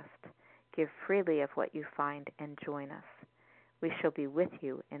past. Give freely of what you find and join us. We shall be with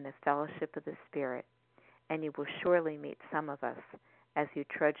you in the fellowship of the Spirit, and you will surely meet some of us as you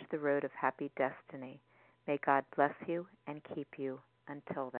trudge the road of happy destiny. May God bless you and keep you until then.